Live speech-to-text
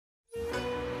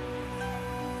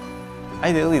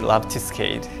I really love to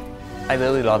skate. I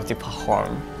really love to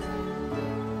perform.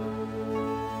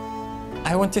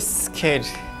 I want to skate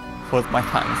with my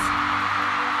fans.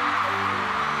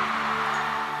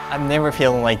 I've never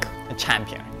felt like a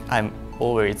champion. I'm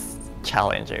always a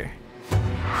challenger.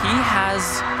 He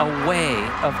has a way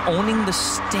of owning the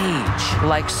stage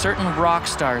like certain rock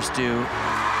stars do.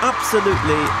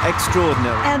 Absolutely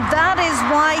extraordinary. And that is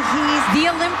why he's the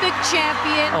Olympic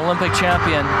champion. Olympic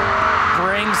champion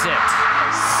brings it.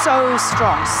 So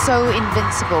strong, so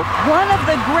invincible. One of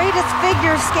the greatest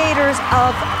figure skaters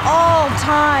of all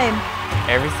time.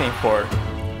 Everything for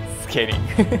skating.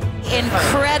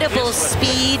 Incredible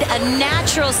speed, a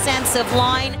natural sense of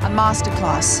line. A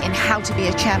masterclass in how to be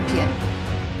a champion.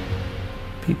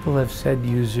 People have said,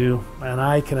 Yuzu, and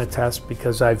I can attest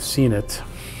because I've seen it,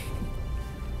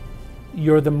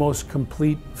 you're the most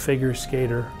complete figure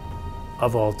skater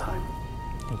of all time.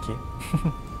 Thank you.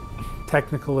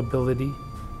 Technical ability,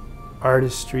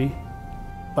 artistry,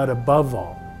 but above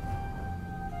all,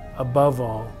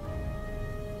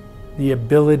 the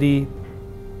ability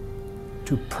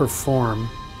to perform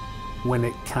when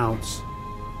it counts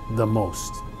the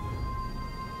most.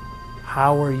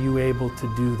 How are you able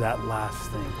to do that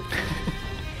last thing?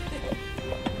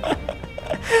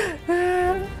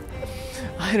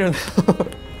 I don't know.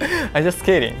 I'm just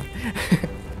skating.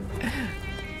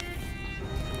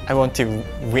 I want to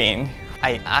win.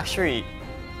 I actually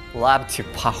love to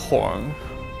perform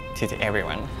to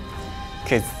everyone.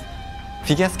 Because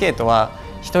フィギュアスケートは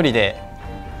一人で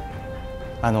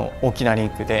大きなリン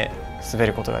クで滑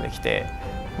ることができて、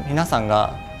皆さん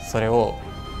がそれを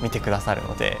見てくださる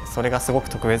ので、それがすごく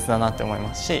特別だなって思い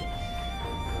ますし、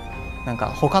なん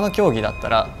か他の競技だった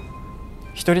ら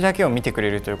一人だけを見てくれ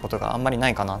るということがあんまりな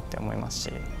いかなって思います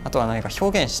し、あとは何か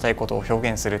表現したいことを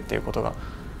表現するっていうことが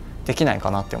できないか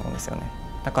なって思うんですよね。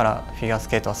だからフィギュアス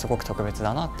ケートはすごく特別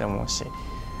だなって思うし、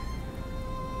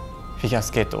フィギュア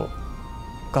スケート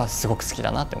がすごく好き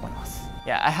だなって思います。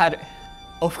Yeah,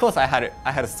 of course I had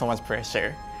so much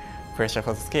pressure for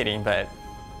the skating, but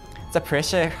the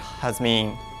pressure has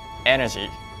been energy.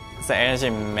 The energy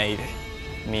made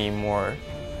me more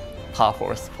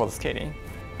powerful for the skating.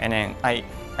 And then I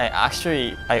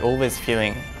always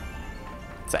feeling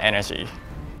the energy.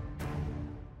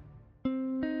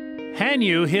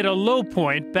 Hanyu hit a low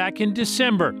point back in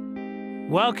December.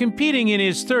 While competing in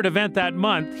his third event that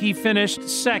month, he finished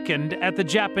second at the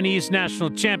Japanese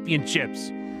National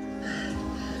Championships.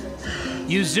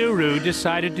 Yuzuru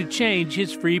decided to change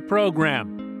his free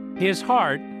program. His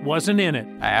heart wasn't in it.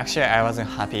 I wasn't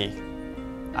happy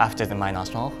after my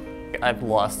national. I've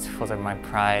lost my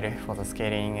pride for the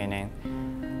skating, and then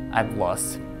I've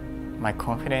lost my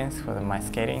confidence for my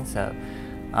skating. So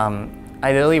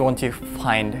I really want to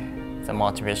find the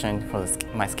motivation for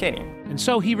my skating. And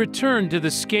so he returned to the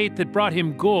skate that brought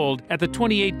him gold at the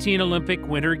 2018 Olympic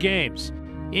Winter Games.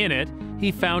 In it,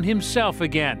 he found himself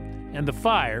again, and the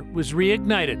fire was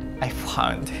reignited. I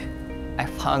found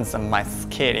my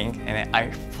skating, and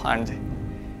I found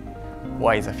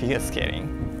why is figure skating.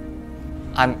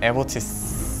 I'm able to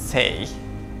say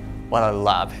what I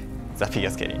love the figure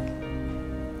skating.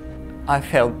 I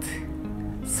felt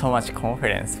so much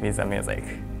confidence with the music.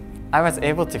 I was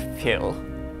able to feel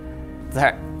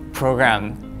that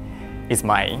program is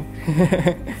mine.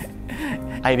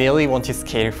 I really want to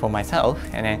skate for myself,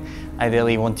 and then I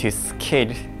really want to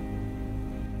skate.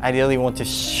 I really want to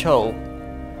show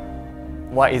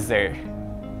what is there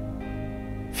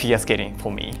figure skating for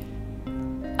me.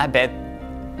 I bet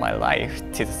my life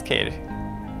to the skate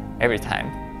every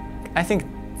time. I think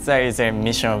that is a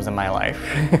mission of my life.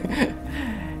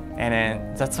 And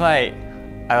then that's why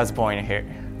I was born here.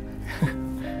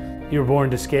 You were born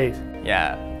to skate?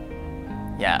 Yeah,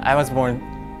 I was born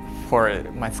for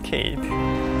my skate.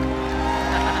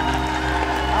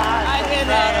 I did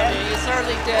it! You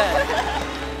certainly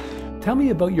did. Tell me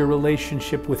about your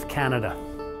relationship with Canada.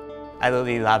 I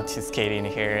really love to skate in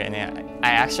here, and I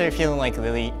actually feel like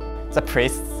really the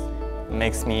place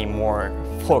makes me more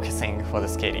focusing for the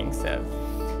skating. So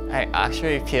I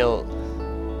actually feel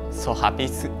so happy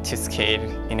to skate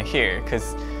in here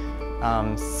because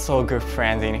so good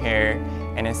friends in here,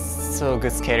 and it's so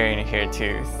good skater in here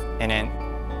too. And then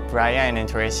Brian and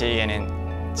Tracy and then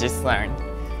Gislan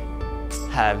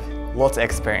have lots of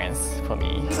experience for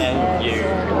me. And you.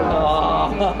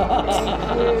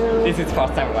 This is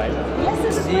first time, right? Yes,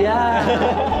 this is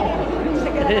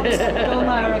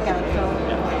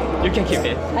You can keep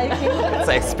it.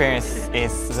 The experience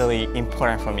is really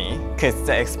important for me because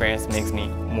the experience makes me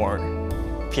more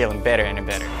feeling better and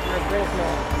better. You're a great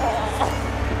man.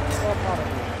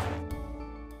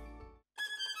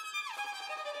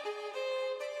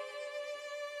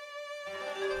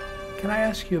 Can I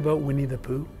ask you about Winnie the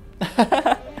Pooh?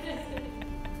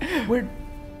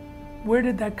 Where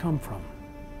did that come from?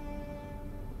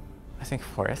 I think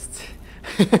forest.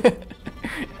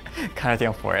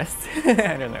 Canadian forest.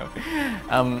 I don't know.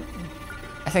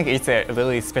 I think it's a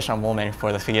really special moment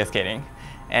for the figure skating,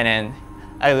 and then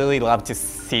I really love to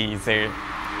see the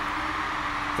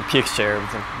picture of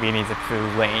the Winnie the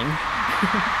Pooh lane.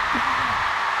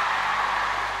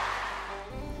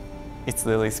 It's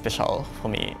really special for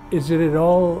me. Is it at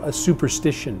all a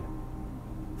superstition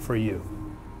for you?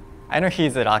 I know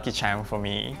he's a lucky charm for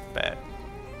me, but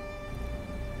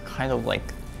kind of like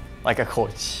a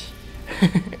coach.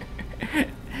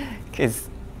 Because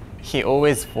he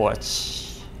always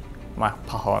watch my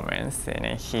performance,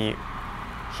 and he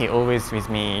always with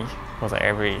me for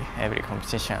every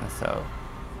competition. So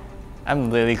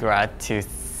I'm really glad to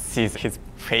see his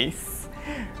face.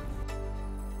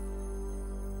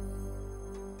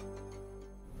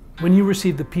 When you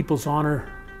received the People's Honor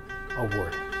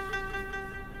Award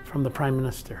from the Prime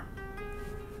Minister,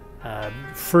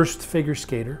 first figure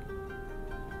skater,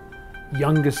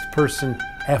 youngest person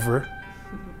ever,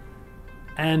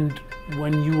 and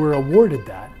when you were awarded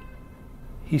that,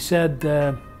 he said,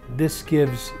 this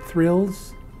gives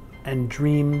thrills and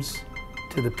dreams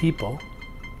to the people,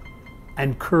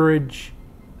 and courage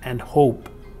and hope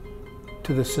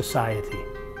to the society.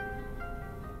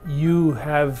 You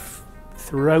have,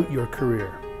 throughout your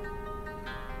career,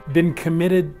 been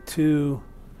committed to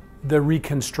the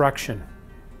reconstruction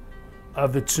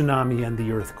of the tsunami and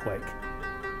the earthquake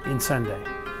in Sendai.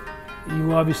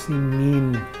 You obviously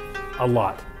mean a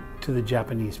lot to the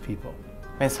Japanese people.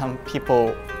 When some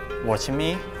people watching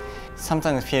me,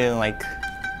 sometimes feel like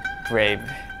brave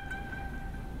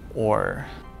or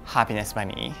happiness by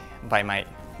me, by my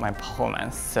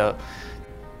performance. So,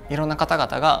 いろんな方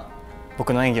々が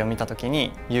僕の演技を見たとき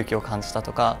に勇気を感じた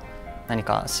とか、何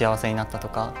か幸せになったと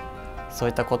か、そう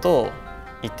いったことを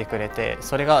言ってくれて、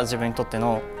それが自分にとって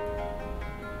の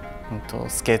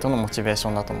スケートのモチベーシ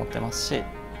ョンだと思ってますし、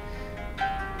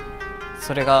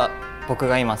それが僕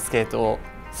が今スケートを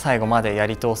最後までや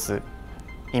り通す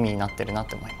意味になってるなっ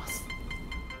て思います。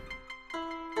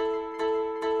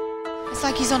It's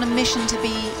like he's on a mission to be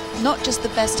not just the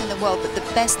best in the world, but the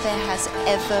best there has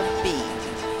ever been.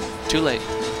 Too late.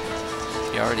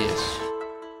 He already is.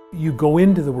 You go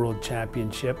into the World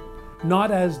Championship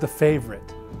not as the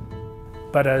favorite,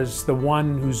 but as the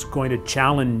one who's going to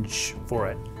challenge for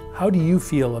it. How do you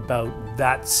feel about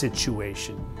that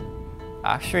situation?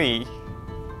 Actually,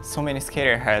 so many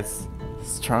skaters has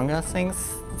stronger things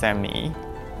than me.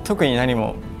 特に何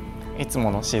もいつ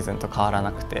ものシーズンと変わら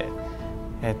なくて、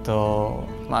チ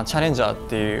ャレンジャーっ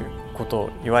ていうことを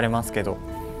言われますけど、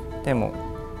でも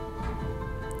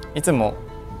いつも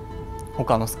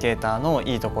他のスケーターの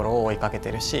いいところを追いかけ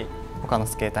てるし、他の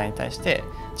スケーターに対して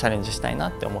チャレンジしたいな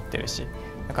って思ってるし、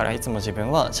だからいつも自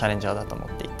分はチャレンジャーだと思っ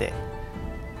ていて、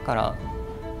だから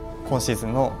今シーズ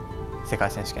ンの世界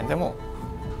選手権でも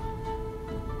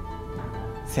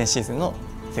先シーズンの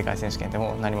世界選手権で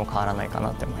も何も変わらないか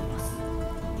なって思います。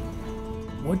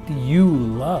What do you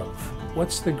love?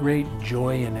 What's the great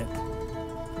joy in it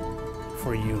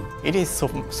for you? It is so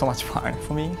much fun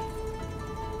for me,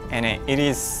 and it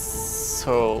is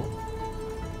so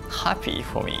happy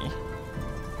for me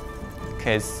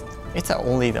because it's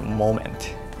only the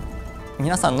moment.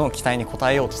 皆さんの期待に応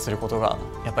えようとすることが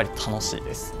やっぱり楽しい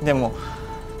です。でも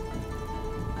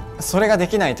それがで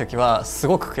きない時はす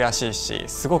ごく悔しいし、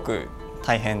すごく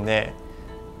大変で、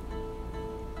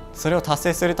それを達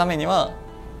成するためには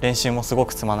練習もすご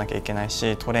く積まなきゃいけない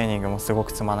し、トレーニングもすご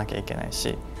く積まなきゃいけない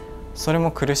し、それ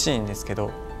も苦しいんですけ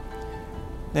ど、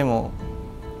でも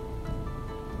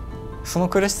その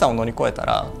苦しさを乗り越えた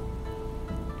ら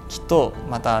きっと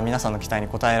また皆さんの期待に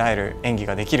応えられる演技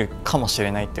ができるかもし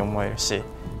れないって思えるし、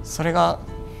それが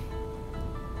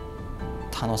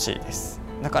楽しいです。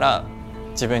だから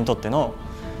自分にとっての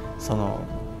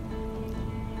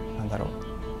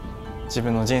自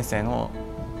分の人生の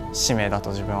使命だ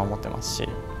と自分は思ってますし、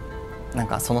なん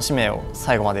かその使命を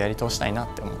最後までやり通したいなっ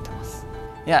て思ってます。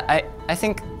Yeah, I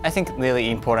think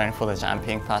really important for the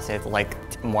jumping class is like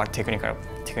more technical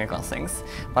things,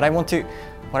 but I want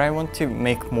to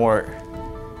make more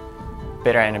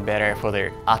better and better for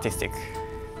the artistic.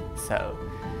 So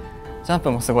ジャン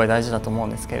プもすごい大事だと思う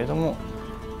んですけれども、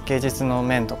芸術の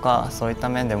面とかそういった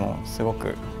面でもすご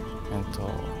く、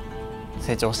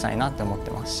成長したいなって思っ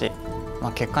てますし、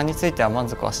結果については満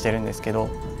足はしてるんですけど、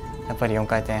やっぱり4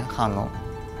回転半の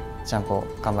ジャンプを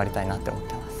頑張りたいなって思っ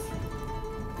てます。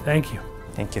Thank you.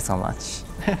 Thank you so much.